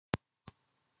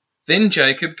Then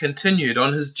Jacob continued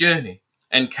on his journey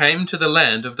and came to the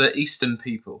land of the eastern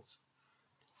peoples.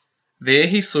 There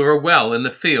he saw a well in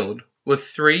the field with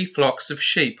 3 flocks of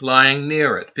sheep lying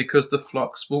near it, because the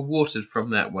flocks were watered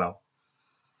from that well.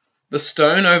 The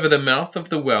stone over the mouth of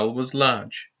the well was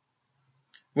large.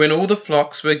 When all the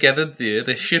flocks were gathered there,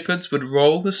 the shepherds would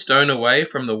roll the stone away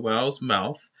from the well's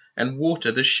mouth and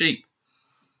water the sheep.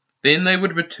 Then they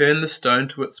would return the stone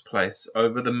to its place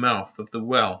over the mouth of the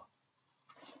well.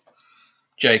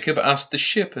 Jacob asked the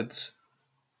shepherds,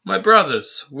 "My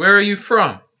brothers, where are you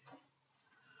from?"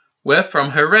 "We're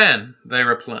from Haran," they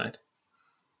replied.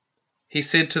 He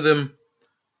said to them,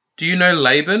 "Do you know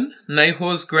Laban,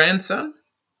 Nahor's grandson?"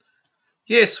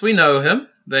 "Yes, we know him,"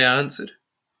 they answered.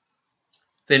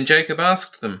 Then Jacob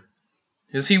asked them,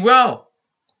 "Is he well?"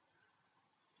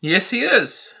 "Yes, he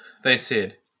is," they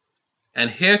said, "and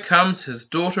here comes his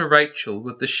daughter Rachel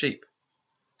with the sheep."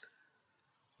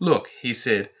 "Look," he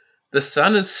said, "the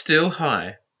sun is still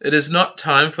high. It is not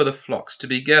time for the flocks to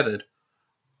be gathered.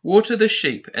 Water the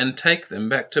sheep and take them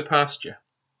back to pasture."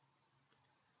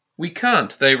 "We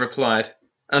can't," they replied,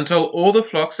 "until all the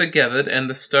flocks are gathered and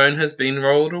the stone has been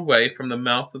rolled away from the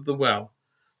mouth of the well.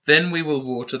 Then we will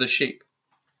water the sheep."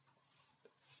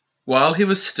 While he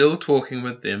was still talking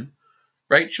with them,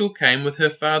 Rachel came with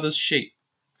her father's sheep,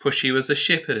 for she was a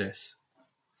shepherdess.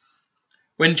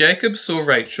 When Jacob saw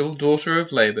Rachel, daughter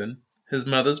of Laban, his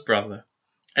mother's brother,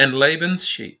 and Laban's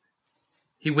sheep,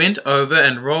 he went over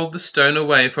and rolled the stone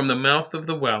away from the mouth of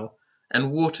the well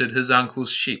and watered his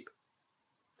uncle's sheep.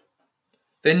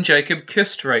 Then Jacob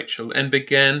kissed Rachel and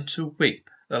began to weep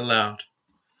aloud.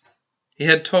 He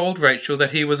had told Rachel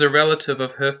that he was a relative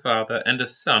of her father and a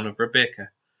son of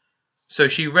Rebekah, so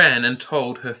she ran and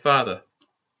told her father.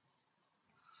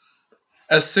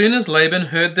 As soon as Laban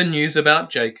heard the news about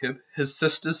Jacob, his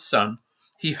sister's son,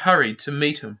 he hurried to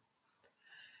meet him.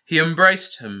 He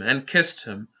embraced him and kissed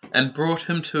him and brought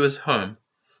him to his home,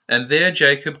 and there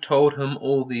Jacob told him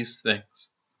all these things.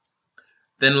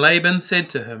 Then Laban said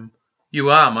to him, "You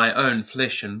are my own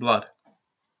flesh and blood."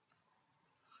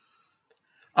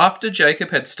 After Jacob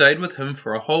had stayed with him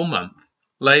for a whole month,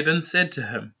 Laban said to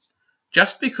him,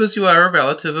 "Just because you are a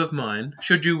relative of mine,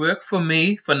 should you work for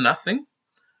me for nothing?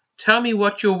 Tell me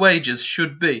what your wages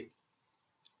should be."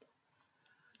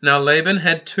 Now Laban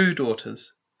had 2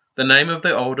 daughters. The name of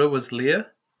the older was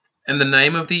Leah, and the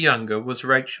name of the younger was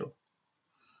Rachel.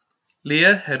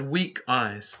 Leah had weak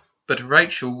eyes, but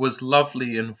Rachel was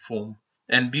lovely in form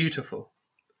and beautiful.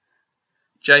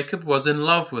 Jacob was in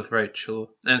love with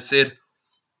Rachel and said,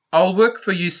 "I'll work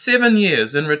for you 7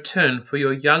 years in return for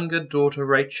your younger daughter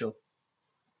Rachel."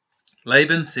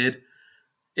 Laban said,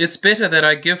 "It's better that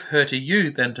I give her to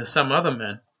you than to some other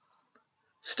man.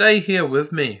 Stay here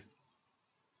with me."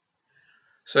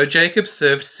 So Jacob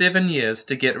served 7 years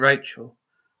to get Rachel,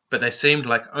 but they seemed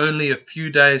like only a few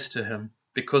days to him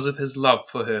because of his love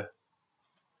for her.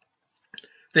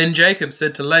 Then Jacob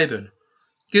said to Laban,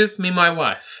 "Give me my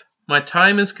wife. My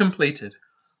time is completed,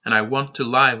 and I want to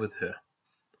lie with her."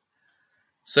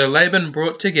 So Laban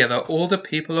brought together all the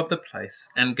people of the place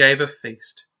and gave a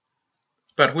feast.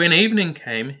 But when evening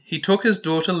came, he took his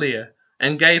daughter Leah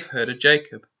and gave her to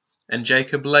Jacob, and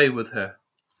Jacob lay with her.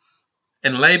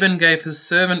 And Laban gave his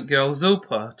servant girl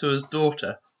Zilpah to his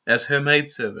daughter as her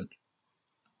maidservant.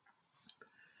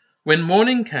 When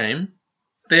morning came,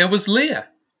 there was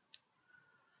Leah.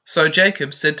 So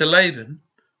Jacob said to Laban,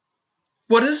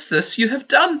 "What is this you have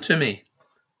done to me?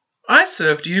 I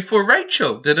served you for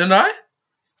Rachel, didn't I?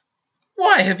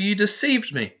 Why have you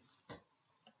deceived me?"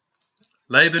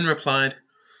 Laban replied,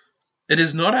 "It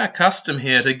is not our custom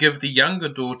here to give the younger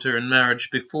daughter in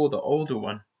marriage before the older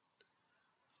one.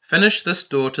 Finish this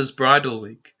daughter's bridal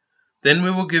week, then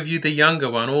we will give you the younger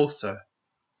one also,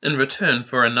 in return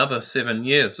for another 7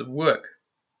 years of work."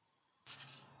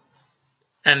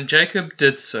 And Jacob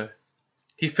did so.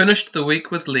 He finished the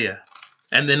week with Leah,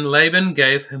 and then Laban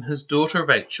gave him his daughter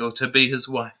Rachel to be his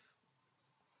wife.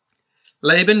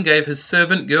 Laban gave his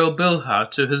servant girl Bilhah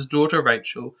to his daughter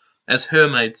Rachel as her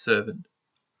maidservant.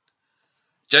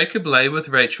 Jacob lay with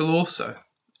Rachel also,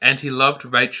 and he loved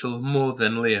Rachel more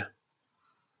than Leah.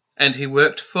 And he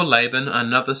worked for Laban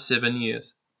another 7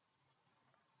 years.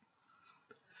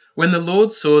 When the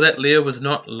Lord saw that Leah was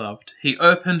not loved, he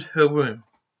opened her womb,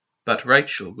 but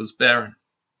Rachel was barren.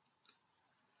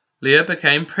 Leah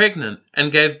became pregnant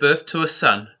and gave birth to a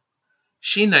son.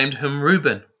 She named him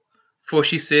Reuben, for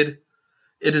she said,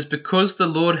 "It is because the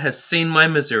Lord has seen my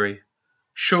misery.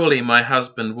 Surely my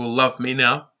husband will love me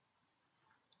now."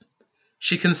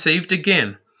 She conceived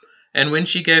again, and when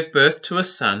she gave birth to a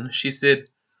son, she said,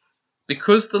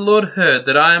 Because the Lord heard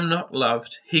that I am not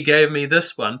loved, he gave me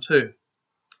this one too.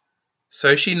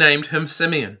 So she named him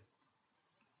Simeon.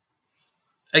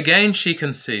 Again she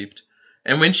conceived,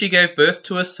 and when she gave birth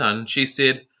to a son, she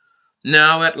said,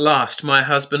 Now at last my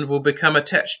husband will become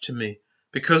attached to me,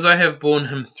 because I have borne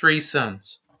him 3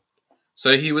 sons.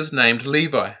 So he was named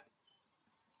Levi.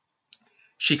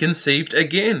 She conceived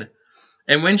again,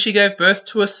 and when she gave birth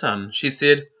to a son, she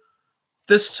said,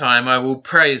 This time I will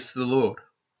praise the Lord.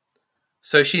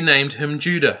 So she named him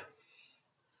Judah.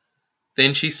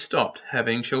 Then she stopped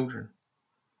having children.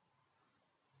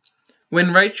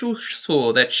 When Rachel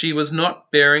saw that she was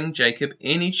not bearing Jacob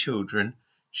any children,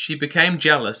 she became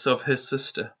jealous of her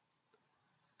sister.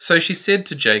 So she said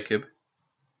to Jacob,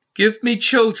 Give me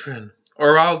children,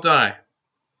 or I'll die.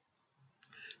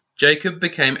 Jacob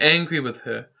became angry with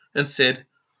her and said,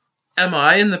 Am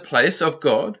I in the place of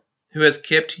God, who has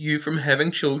kept you from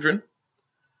having children?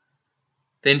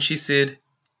 Then she said,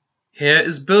 Here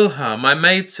is Bilhah, my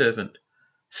maidservant.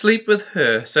 Sleep with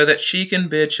her, so that she can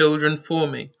bear children for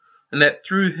me, and that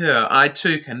through her I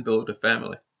too can build a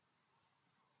family.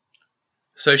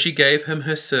 So she gave him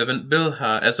her servant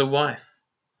Bilhah as a wife.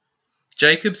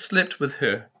 Jacob slept with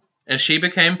her, and she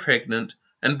became pregnant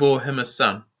and bore him a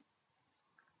son.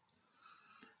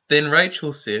 Then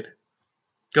Rachel said,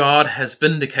 God has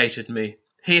vindicated me.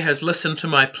 He has listened to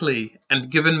my plea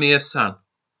and given me a son.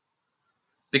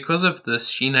 Because of this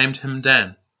she named him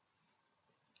Dan.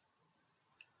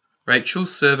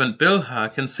 Rachel's servant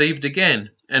Bilhah conceived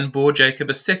again and bore Jacob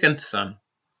a second son.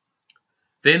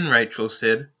 Then Rachel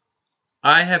said,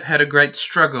 I have had a great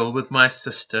struggle with my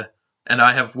sister, and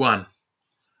I have won.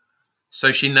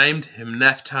 So she named him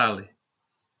Naphtali.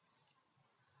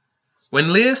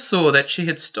 When Leah saw that she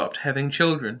had stopped having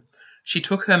children, she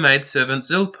took her maidservant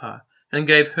Zilpah and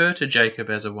gave her to Jacob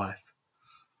as a wife.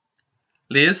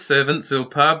 Leah's servant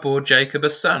Zilpah bore Jacob a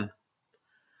son.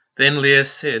 Then Leah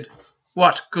said,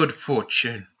 What good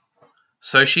fortune!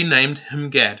 So she named him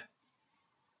Gad.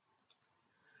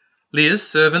 Leah's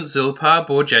servant Zilpah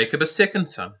bore Jacob a second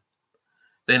son.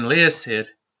 Then Leah said,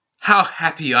 How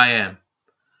happy I am!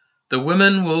 The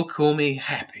women will call me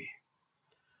happy.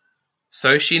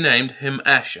 So she named him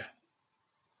Asher.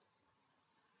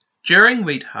 During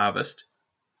wheat harvest,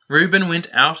 Reuben went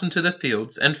out into the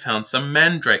fields and found some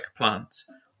mandrake plants,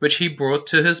 which he brought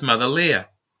to his mother Leah.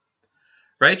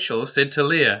 Rachel said to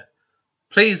Leah,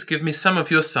 Please give me some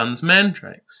of your son's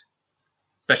mandrakes.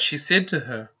 But she said to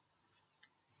her,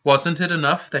 Wasn't it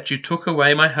enough that you took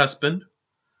away my husband?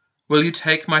 Will you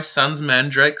take my son's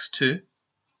mandrakes too?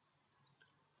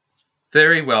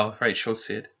 Very well, Rachel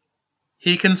said.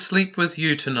 He can sleep with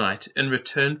you tonight in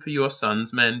return for your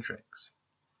son's mandrakes.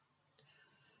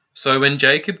 So when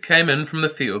Jacob came in from the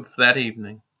fields that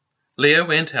evening, Leah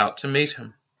went out to meet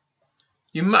him.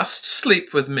 You must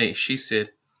sleep with me, she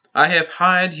said. I have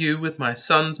hired you with my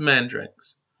son's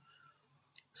mandrakes.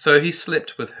 So he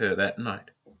slept with her that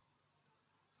night.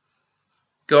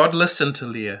 God listened to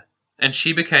Leah, and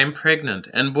she became pregnant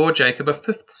and bore Jacob a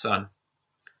 5th son.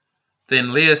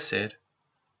 Then Leah said,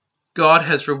 God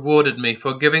has rewarded me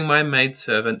for giving my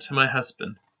maidservant to my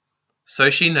husband. So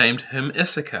she named him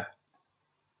Issachar.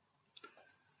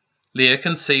 Leah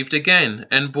conceived again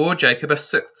and bore Jacob a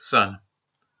 6th son.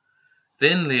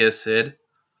 Then Leah said,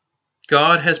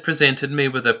 God has presented me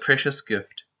with a precious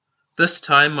gift. This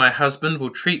time my husband will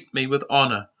treat me with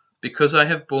honor, because I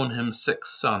have borne him 6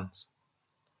 sons.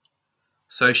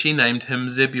 So she named him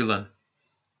Zebulun.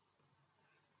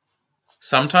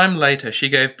 Sometime later she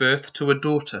gave birth to a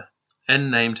daughter,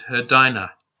 and named her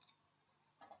Dinah.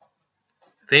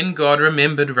 Then God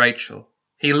remembered Rachel.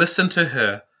 He listened to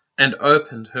her and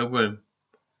opened her womb.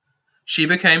 She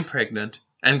became pregnant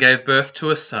and gave birth to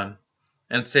a son,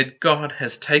 and said, God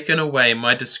has taken away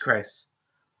my disgrace.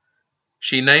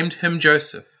 She named him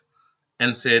Joseph,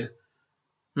 and said,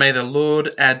 May the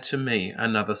Lord add to me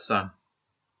another son.